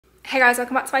Hey guys,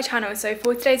 welcome back to my channel. So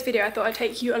for today's video, I thought I'd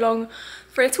take you along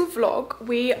for a little vlog.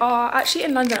 We are actually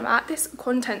in London. I'm at this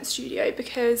content studio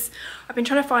because I've been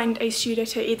trying to find a studio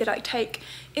to either like take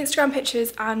Instagram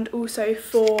pictures and also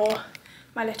for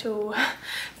my little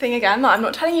thing again that I'm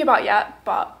not telling you about yet,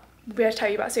 but we'll be able to tell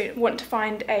you about soon. I want to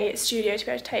find a studio to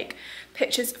be able to take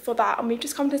pictures for that, and we've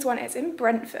just come to this one. It's in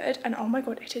Brentford and oh my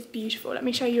god, it is beautiful. Let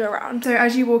me show you around. So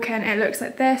as you walk in, it looks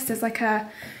like this. There's like a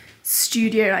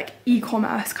studio, like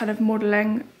e-commerce kind of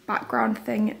modeling background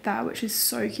thing there, which is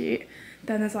so cute.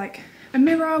 Then there's like a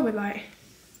mirror with like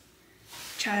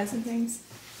chairs and things.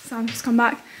 Sam just come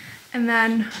back. And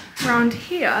then around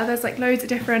here there's like loads of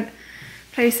different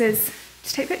places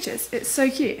to take pictures. It's so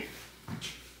cute,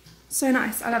 so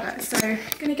nice. I love it. So I'm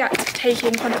gonna get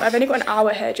taking content. I've only got an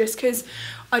hour here just because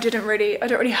I don't really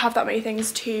have that many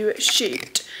things to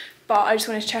shoot, but I just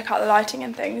wanted to check out the lighting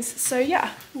and things. So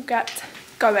yeah, we'll get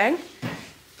going.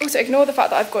 Also, ignore the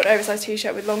fact that I've got an oversized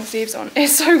t-shirt with long sleeves on.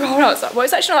 It's so cold outside. Well,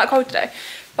 it's actually not that cold today,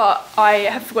 but I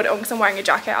have got it on because I'm wearing a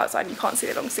jacket outside and you can't see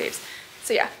the long sleeves.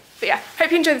 So yeah, but yeah, hope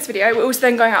you enjoy this video. We're also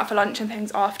then going out for lunch and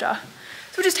things after,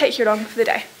 so we'll just take you along for the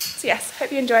day. So yes,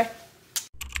 hope you enjoy.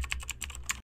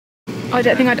 I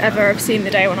don't think I'd ever have seen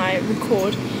the day when I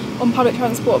record on public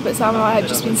transport, but Sam and I had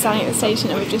just been standing at the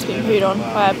station and we've just been pooed on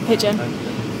by a pigeon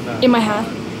in my hair,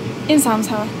 in Sam's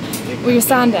hair. We were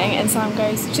standing and Sam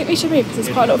goes, "Do you think we should move because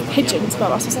there's quite a lot of pigeons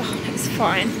above us?" I was like, "Oh, it's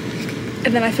fine."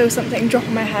 And then I feel something drop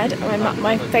on my head and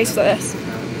my face was like this.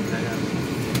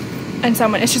 And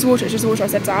Sam went, "It's just water, it's just water." I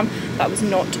said, "Sam, that was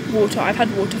not water. I've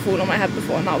had water fall on my head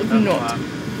before and that was not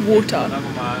water."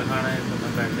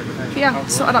 But yeah,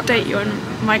 so I'd update you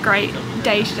on my great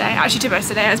day today. Actually, to be honest,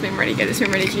 today has been really good. It's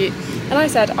been really cute. And I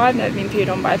said, I've never been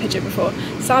pooed on by a pigeon before.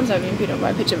 Sam's never been pooed on by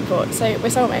a pigeon before. So we're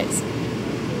soulmates.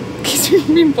 Because we've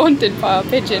been bonded by our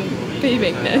pigeon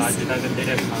poopingness.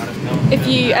 If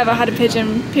you ever had a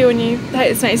pigeon poo on you, I hope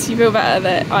this makes you feel better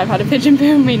that I've had a pigeon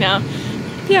poo on me now.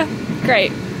 Yeah,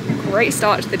 great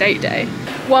start to the date day.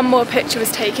 One more picture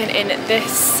was taken in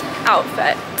this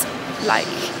outfit, like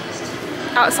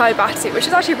outside Battersea, which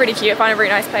is actually really cute. I find a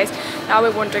really nice place. Now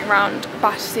we're wandering around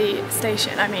Battersea Power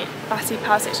Station. I mean,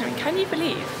 can you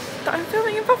believe that I'm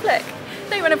filming in public?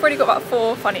 No, when I've already got about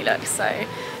 4 funny looks, so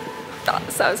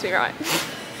that serves me right.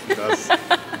 It does.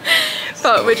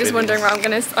 But we're just wandering around,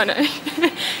 gonna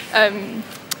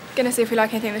see if we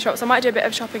like anything in the shops. I might do a bit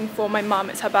of shopping for my mum.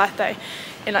 It's her birthday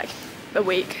in like a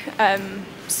week,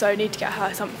 so need to get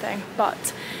her something.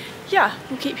 But yeah,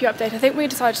 we'll keep you updated. I think we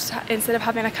decided to, instead of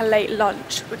having like a late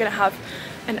lunch, we're gonna have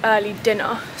an early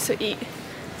dinner, so eat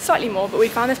slightly more. But we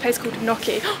found this place called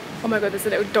Gnocchi. Oh my god, there's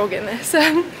a little dog in this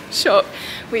shop.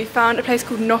 We found a place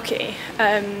called Gnocchi,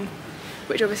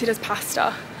 which obviously does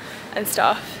pasta and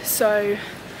stuff, so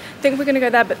I think we're going to go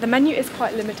there, but the menu is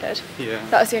quite limited. Yeah,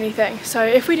 that's the only thing. So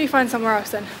if we do find somewhere else,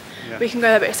 then we can go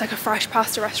there. But it's like a fresh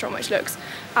pasta restaurant which looks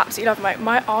absolutely lovely.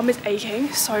 My arm is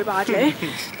aching so badly.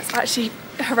 It's actually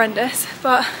horrendous,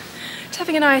 but just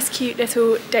having a nice cute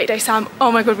little date day. Sam,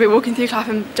 oh my god, we were walking through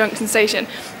Clapham Junction station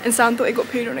and Sam thought he got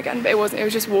pooed on again, but it wasn't. It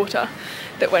was just water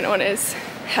that went on his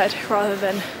head rather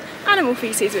than animal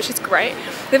feces, which is great.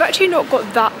 They've actually not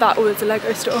got that all at the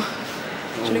Lego store.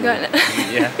 Do you want to go in it?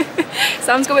 Yeah.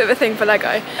 Sam's got a bit of a thing for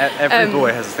Lego. Every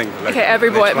boy has a thing for Lego. Okay,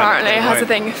 every boy apparently has a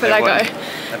thing for Lego.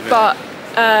 But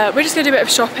we're just going to do a bit of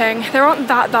shopping. There aren't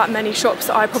that many shops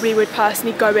that I probably would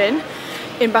personally go in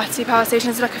Battersea Power Station.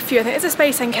 There's like a few. I think there's a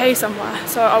Space NK somewhere,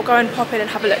 so I'll go and pop in and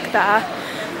have a look there.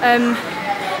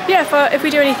 Yeah, if we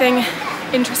do anything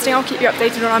interesting, I'll keep you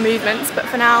updated on our movements, but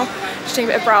for now, just doing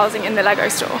a bit of browsing in the Lego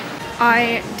store.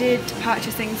 I did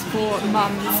purchase things for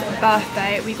Mum's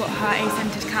birthday. We got her a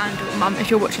scented candle. Mum, if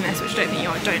you're watching this, which I don't think you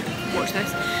are, don't watch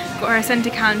this. Got her a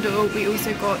scented candle. We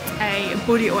also got a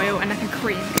body oil and like a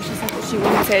cream, because she said that she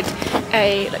wanted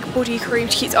a like body cream.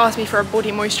 She keeps asking me for a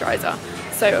body moisturiser,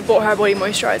 so I bought her a body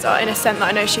moisturiser in a scent that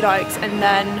I know she likes, and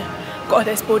then got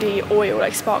her this body oil,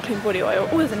 like sparkling body oil.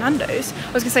 Oh, there's a Nando's.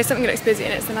 I was gonna say something that looks busy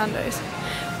and it's the Nando's.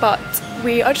 But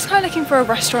we are just kind of looking for a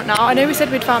restaurant now. I know we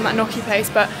said we'd found that Gnocchi place,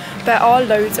 but there are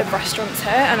loads of restaurants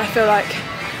here, and I feel like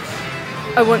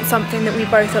I want something that we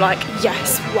both are like,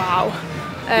 yes, wow.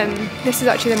 This is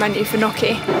actually the menu for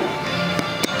Gnocchi.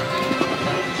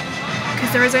 Because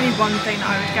there is only one thing that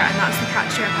I would get, and that's the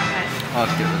cacio e pepe.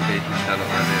 I'd get the beef instead of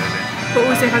the But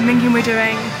also if I'm thinking we're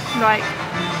doing like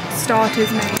starters,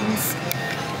 mains,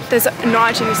 there's not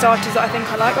actually any starters that I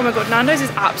think I like. Oh my god, Nando's is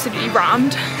absolutely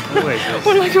rammed. Always is.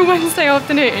 On like a Wednesday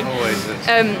afternoon. Always is.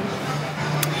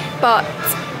 But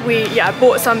we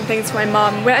bought some things for my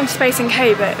mum. We went into Space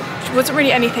NK, but it wasn't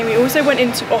really anything. We also went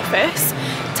into Office.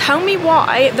 Tell me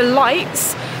why the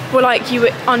lights were like you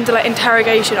were under like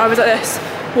interrogation. I was like this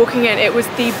walking in. It was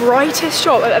the brightest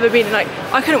shop I've ever been in. Like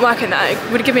I couldn't work in there.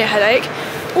 It would give me a headache.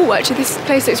 Oh, actually this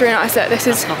place looks really nice. This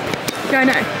is, yeah, I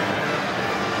know.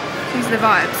 These are the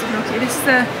vibes of Nokia. This is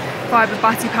the vibe of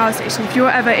Battersea Power Station. If you're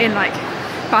ever in like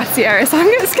Battersea area, so I'm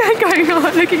getting scared going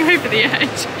on looking over the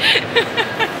edge.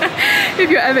 If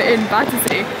you're ever in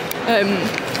Battersea,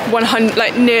 100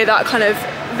 like near that kind of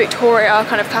Victoria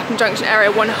kind of Clapham Junction area,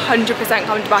 100%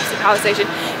 come to Battersea Power Station.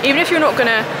 Even if you're not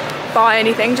gonna buy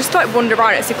anything, just like wander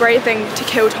around. It's a great thing to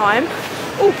kill time.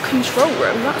 Oh, control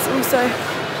room. That's also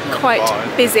quite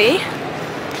busy.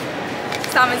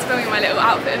 Sam is filming my little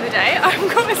outfit of the day.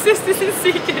 I've got a Sisters and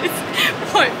Seekers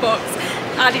white box,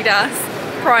 Adidas,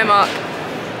 Primark,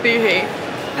 Boohoo,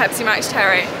 Pepsi Max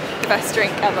Cherry, the best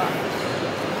drink ever.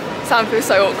 Sam feels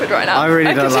so awkward right now. I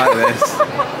really don't like this.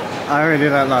 I really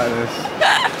don't like this.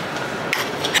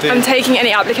 I'm taking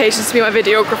any applications to be my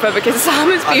videographer because Sam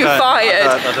has been fired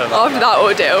after that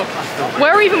ordeal.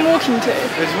 Where are we even walking to?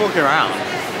 We're just walking around.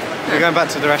 We're going back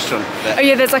to the restaurant. Oh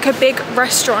yeah, there's like a big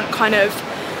restaurant kind of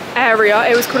area.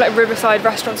 It was called like Riverside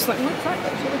Restaurants. Like, what's that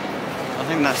actually? I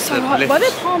think that's So the lift. were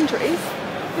there palm trees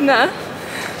in there?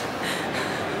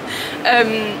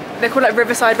 They're called like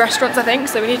Riverside Restaurants, I think.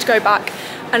 So we need to go back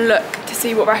and look to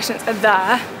see what restaurants are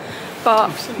there.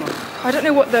 But I don't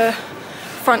know what the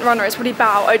front runner is. Probably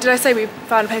Bao. Oh, did I say we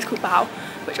found a place called Bao?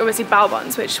 Which obviously Bao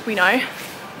buns, which we know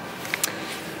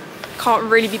can't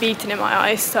really be beaten in my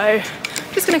eyes. So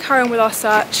I'm just going to carry on with our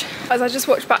search. As I just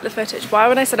watched back the footage, why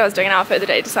when I said I was doing an outfit of the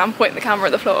day, did Sam point the camera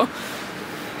at the floor?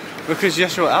 Because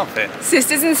just your outfit.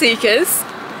 Sisters and Seekers,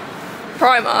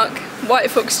 Primark, White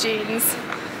Fox jeans,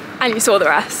 and you saw the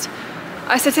rest.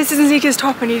 I said Sisters and Seekers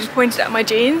top and you just pointed at my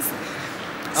jeans.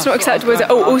 It's not acceptable, is it?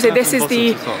 Oh, also this is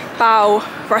the Bao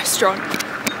restaurant.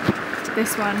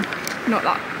 This one, not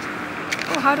that.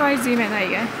 Oh, how do I zoom in? There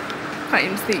you go. Can't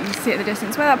even see, you can see it at the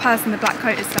distance. Where that person in the black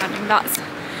coat is standing, that's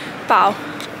Bao.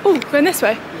 Oh, going this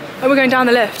way. Oh, we're going down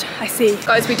the lift. I see.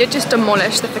 Guys, we did just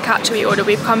demolish the focaccia we ordered.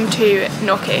 We've come to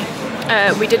gnocchi.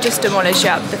 We did just demolish,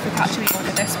 yeah, the focaccia we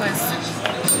ordered.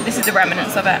 This is the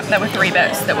remnants of it. There were 3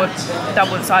 bits that were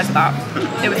double the size of that.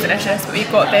 It was delicious. But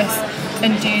we've got this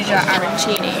Induja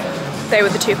arancini. They were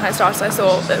the 2 kind of starters I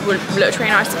saw that would look really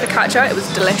nice with focaccia. It was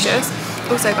delicious.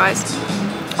 Also, guys,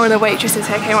 one of the waitresses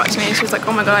here came up to me and she was like,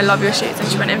 oh my god, I love your shoes. And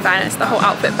she went, in fairness, the whole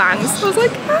outfit bangs. I was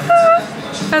like, ah.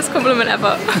 Best compliment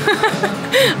ever.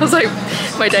 I was like,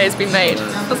 my day has been made.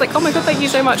 I was like, oh my god, thank you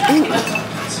so much. Ooh.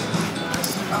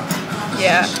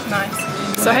 Yeah, nice.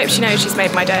 So I hope she knows she's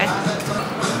made my day.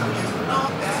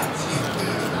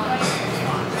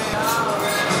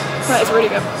 That is really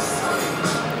good.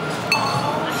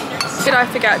 Did I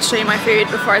forget to show you my food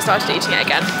before I started eating it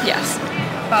again? Yes.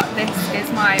 But this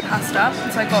is my pasta.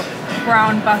 So I got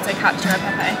brown butter, cacio e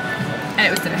pepe. And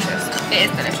it was delicious. It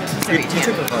is delicious. I'm still eating it.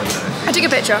 I took a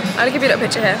picture. I'll give you a little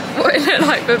picture here. What it looked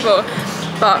like before.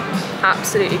 But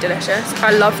absolutely delicious.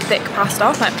 I love thick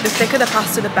pasta. Like the thicker the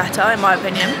pasta, the better, in my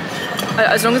opinion.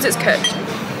 As long as it's cooked.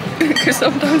 Because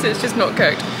sometimes it's just not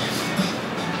cooked.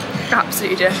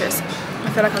 Absolutely delicious.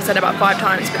 I feel like I've said it about 5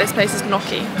 times, but this place is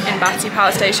gnocchi in Battersea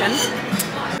Power Station.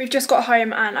 We've just got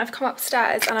home and I've come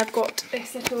upstairs and I've got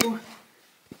this little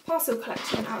parcel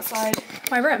collection outside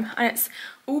my room and it's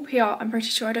all PR. I'm pretty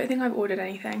sure. I don't think I've ordered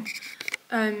anything.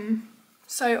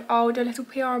 So I'll do a little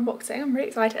PR unboxing. I'm really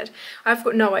excited. I've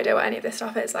got no idea what any of this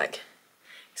stuff is. Like,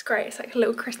 it's great. It's like a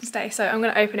little Christmas day. So I'm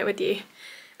going to open it with you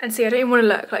and see. I don't even want to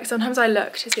look. Like sometimes I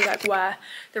look to see like where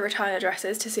the return address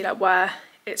is, to see like where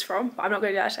it's from, but I'm not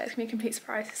going to do that today. It's going to be a complete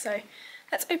surprise. So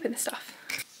let's open the stuff.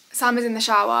 Sam is in the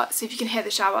shower, so if you can hear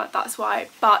the shower, that's why.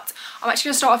 But I'm actually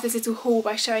going to start off this little haul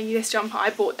by showing you this jumper.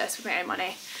 I bought this with my own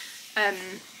money.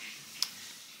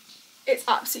 It's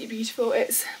absolutely beautiful.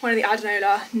 It's one of the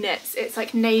Adanola knits. It's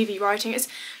like navy writing. It's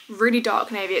really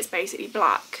dark navy. It's basically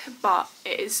black, but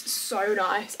it is so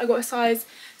nice. I got a size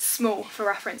small for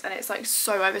reference, and it's like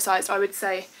so oversized. I would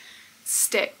say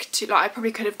stick to, like, I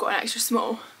probably could have got an extra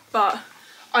small, but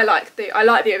I like the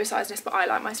oversizedness, but I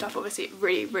like my stuff obviously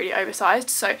really, really oversized.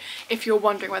 So if you're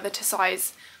wondering whether to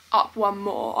size up one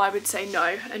more, I would say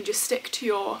no and just stick to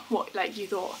your what like you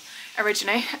thought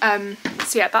originally.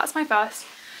 So yeah, that's my first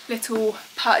little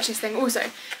purchase thing.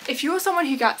 Also, if you're someone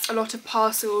who gets a lot of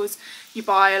parcels, you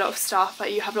buy a lot of stuff,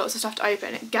 like you have lots of stuff to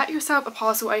open, get yourself a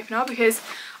parcel opener, because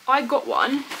I got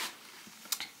one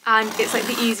and it's like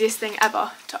the easiest thing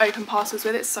ever to open parcels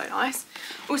with. It's so nice.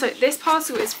 Also, this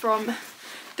parcel is from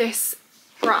this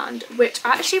brand, which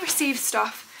I actually received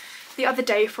stuff the other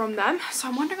day from them, so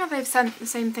I'm wondering if they've sent the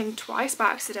same thing twice by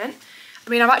accident. I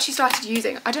mean, I've actually started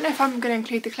using, I don't know if I'm going to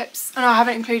include the clips. Oh no, I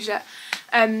haven't included it.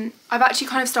 I've actually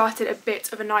kind of started a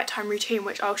bit of a nighttime routine,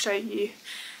 which I'll show you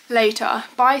later.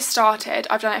 By started,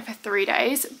 I've done it for 3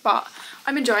 days, but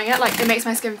I'm enjoying it. Like, it makes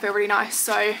my skin feel really nice.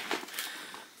 So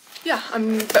yeah,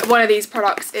 but one of these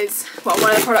products is, well, one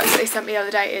of the products that they sent me the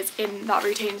other day is in that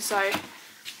routine. So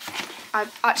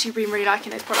I've actually been really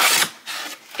liking this product.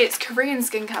 It's Korean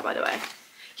skincare, by the way.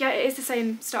 Yeah, it is the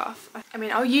same stuff. I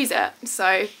mean, I'll use it.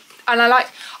 So, and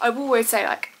I will always say,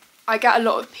 like, I get a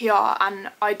lot of PR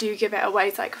and I do give it away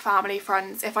to like family,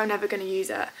 friends. If I'm never going to use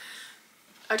it,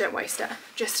 I don't waste it,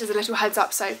 just as a little heads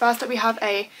up. So first up we have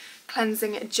a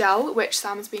cleansing gel, which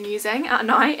Sam's been using at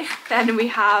night. Then we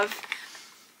have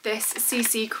this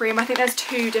CC cream. I think there's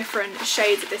 2 different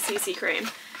shades of this CC cream.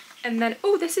 And then,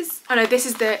 oh, this is, oh no, this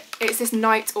is it's this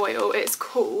night oil. It's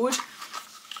called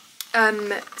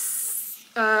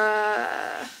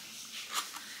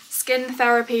Skin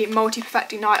Therapy Multi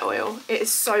Perfecting Night Oil. It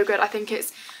is so good. I think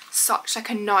it's such like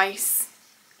a nice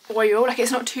oil. Like,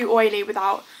 it's not too oily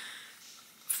without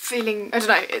feeling, I don't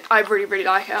know, I really, really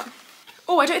like it.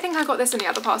 Oh, I don't think I got this in the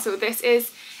other parcel. This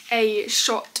is a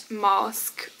shot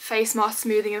mask, face mask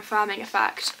smoothing and firming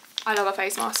effect. I love a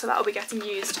face mask, so that will be getting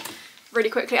used really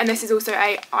quickly. And this is also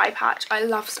a eye patch. I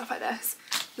love stuff like this.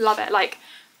 Love it. Like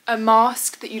a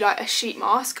mask that you like, a sheet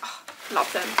mask. Oh,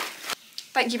 love them.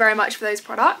 Thank you very much for those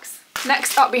products.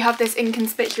 Next up we have this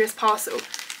inconspicuous parcel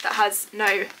that has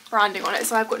no branding on it,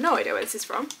 so I've got no idea where this is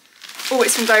from. Oh,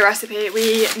 it's from Glow Recipe.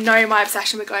 We know my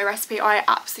obsession with Glow Recipe. I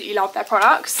absolutely love their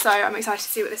products, so I'm excited to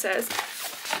see what this is.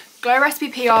 Glow Recipe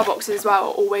PR boxes as well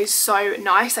are always so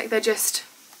nice. Like, they're just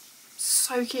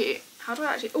so cute. How do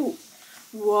I actually, oh,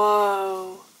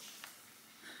 whoa.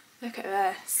 Look at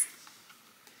this.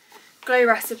 Glow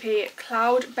Recipe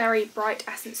Cloudberry Bright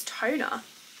Essence Toner.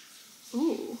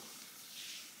 Ooh.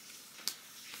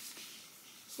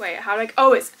 Wait, how do I,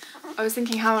 oh, it's, I was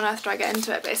thinking how on earth do I get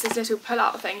into it, but it's this little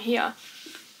pull-out thing here.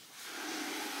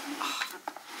 Oh.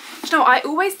 You know, I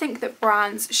always think that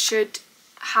brands should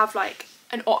have like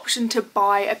an option to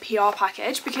buy a PR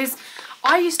package, because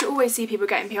I used to always see people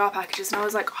getting PR packages and I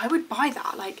was like, I would buy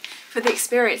that, like, for the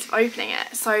experience of opening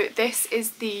it. So this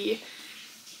is the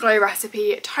Glow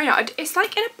Recipe toner. It's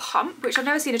like in a pump, which I've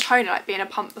never seen a toner like be in a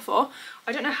pump before.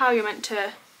 I don't know how you're meant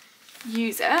to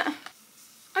use it.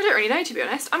 I don't really know, to be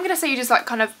honest. I'm gonna say you just like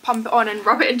kind of pump it on and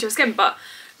rub it into your skin, but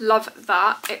love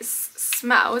that. It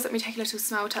smells, let me take a little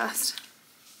smell test.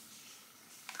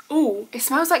 Oh, it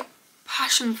smells like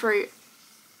passion fruit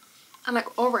and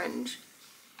like orange.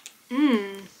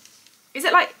 Is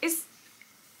it like, is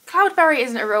cloudberry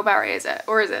isn't a real berry, is it?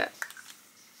 Or is it?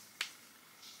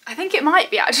 I think it might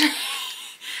be, actually.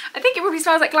 I think it probably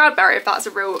smells like cloudberry if that's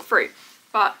a real fruit.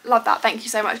 But love that. Thank you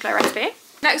so much, Glow Recipe.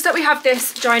 Next up we have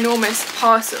this ginormous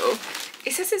parcel.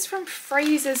 It says it's from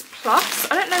Frasers Plus.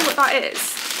 I don't know what that is.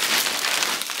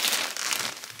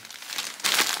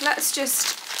 Let's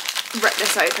just rip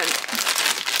this open.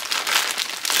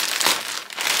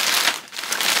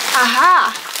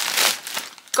 Aha!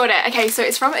 Got it. Okay, so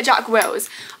it's from Jack Wills.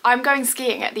 I'm going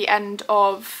skiing at the end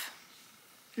of,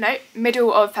 no,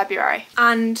 middle of February.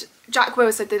 And Jack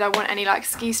Wills said, did I want any like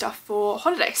ski stuff for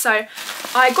holiday? So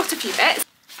I got a few bits.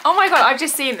 Oh my God, I've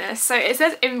just seen this. So it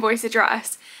says invoice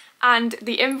address, and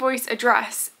the invoice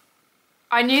address,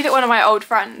 I knew that one of my old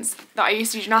friends that I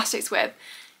used to do gymnastics with,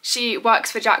 she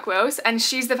works for Jack Wills, and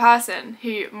she's the person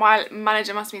who my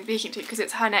manager must have been speaking to because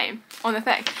it's her name on the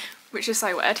thing, which is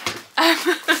so weird.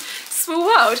 Small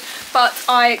world. But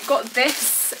I got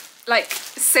this like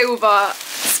silver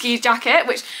ski jacket,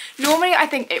 which normally I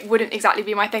think it wouldn't exactly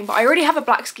be my thing, but I already have a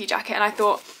black ski jacket and I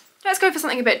thought, let's go for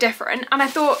something a bit different. And I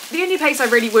thought the only place I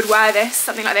really would wear this,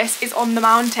 something like this, is on the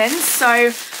mountains. So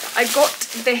I got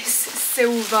this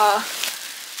silver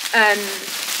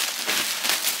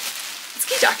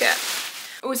ski jacket.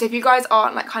 Also, if you guys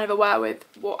aren't like kind of aware with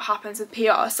what happens with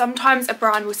PR, sometimes a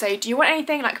brand will say, do you want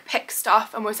anything? Like, pick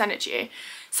stuff and we'll send it to you.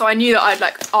 So I knew that I'd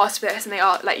like ask for this and they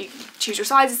are let you choose your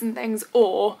sizes and things,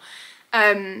 or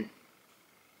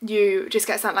you just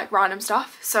get sent like random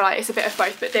stuff. So like it's a bit of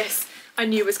both, but this I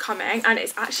knew was coming, and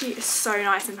it's actually so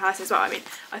nice in person as well. I mean,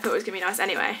 I thought it was gonna be nice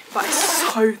anyway, but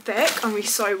it's so thick and be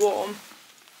so warm.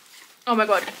 Oh my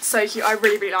God, so cute. I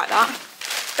really, really like that.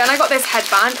 Then I got this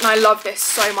headband and I love this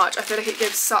so much. I feel like it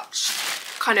gives such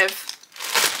kind of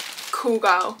cool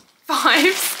girl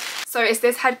vibes. So it's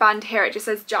this headband here. It just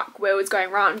says Jack Wills going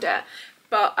around it.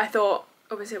 But I thought,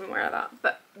 obviously I wouldn't wear that,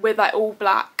 but with like all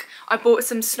black. I bought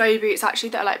some snow boots actually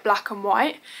that are like black and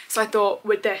white. So I thought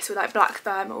with this, with like black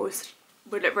thermals,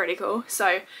 would look really cool.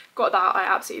 So got that. I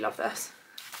absolutely love this.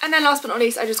 And then last but not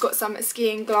least, I just got some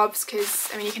skiing gloves because,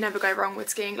 I mean, you can never go wrong with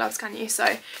skiing gloves, can you?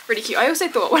 So really cute. I also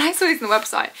thought when I saw these on the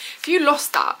website, if you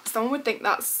lost that, someone would think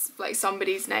that's like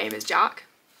somebody's name is Jack.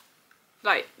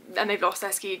 Like, and they've lost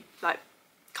their ski, like,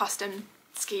 custom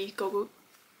ski goggles?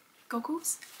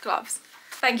 Gloves.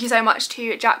 Thank you so much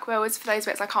to Jack Wills for those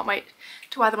bits. I can't wait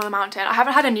to wear them on the mountain. I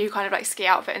haven't had a new kind of like ski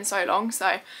outfit in so long, so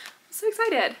I'm so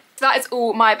excited. So that is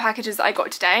all my packages that I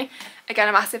got today. Again,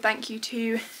 a massive thank you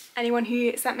to anyone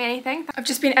who sent me anything. I've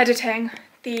just been editing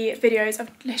the videos.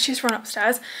 I've literally just run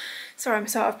upstairs. Sorry, I'm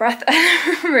so out of breath.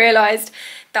 And realised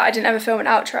that I didn't ever film an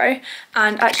outro.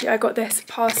 And actually I got this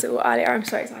parcel earlier. I'm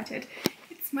so excited.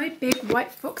 It's my big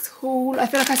White Fox haul. I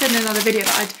feel like I said in another video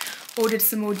that I'd ordered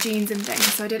some more jeans and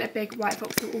things. So I did a big White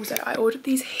Fox haul. Also, I ordered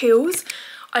these heels.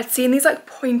 I'd seen these like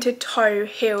pointed toe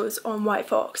heels on White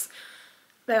Fox.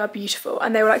 They are beautiful.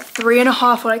 And they were like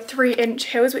 3.5 or like 3-inch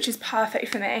heels, which is perfect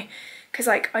for me. Because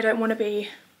like I don't want to be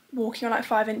walking on like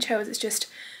 5-inch heels. It's just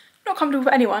not comfortable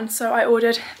for anyone. So I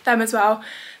ordered them as well.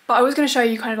 But I was going to show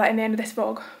you kind of like in the end of this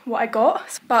vlog what I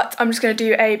got. But I'm just going to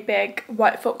do a big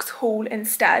White Fox haul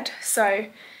instead. So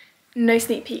no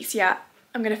sneak peeks yet.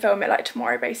 I'm going to film it like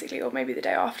tomorrow basically, or maybe the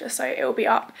day after. So it will be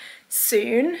up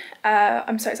soon.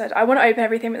 I'm so excited. I want to open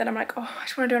everything, but then I'm like, oh, I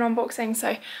just want to do an unboxing.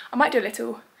 So I might do a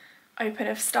little open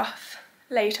of stuff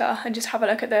later and just have a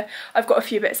look at I've got a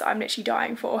few bits that I'm literally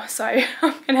dying for, so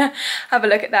I'm gonna have a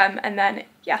look at them. And then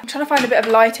yeah, I'm trying to find a bit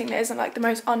of lighting that isn't like the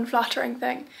most unflattering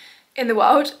thing in the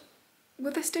world.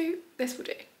 Will this do? This will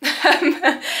do.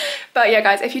 But yeah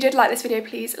guys, if you did like this video,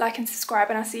 please like and subscribe,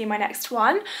 and I'll see you in my next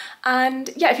one. And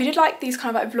yeah, if you did like these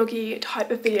kind of like vloggy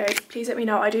type of videos, please let me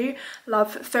know. I do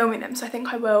love filming them, so I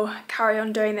think I will carry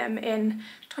on doing them in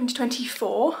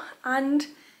 2024. And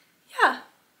yeah,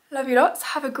 love you lots,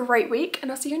 have a great week,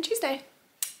 and I'll see you on Tuesday.